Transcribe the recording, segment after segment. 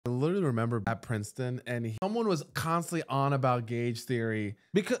literally remember at Princeton, and someone was constantly on about gauge theory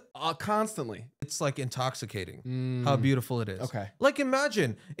because constantly. It's like intoxicating how beautiful it is. Okay. Like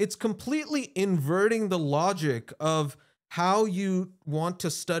imagine it's completely inverting the logic of how you want to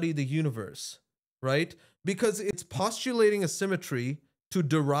study the universe, right? Because it's postulating a symmetry to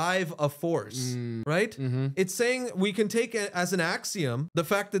derive a force, right? It's saying we can take it as an axiom, the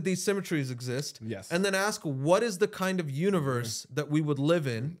fact that these symmetries exist, and then ask what is the kind of universe that we would live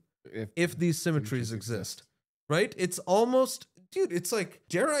in if these symmetries exist, right? It's almost, dude, it's like,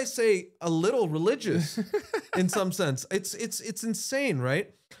 dare I say, a little religious in some sense. It's insane,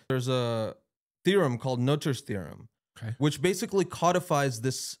 right? There's a theorem called Noether's theorem, which basically codifies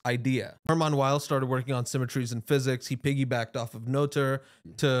this idea. Hermann Weyl started working on symmetries in physics. He piggybacked off of Noether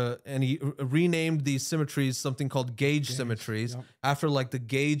and he renamed these symmetries something called gauge symmetries after like the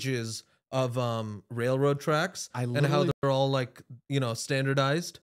gauges of railroad tracks and how they're all like, you know, standardized.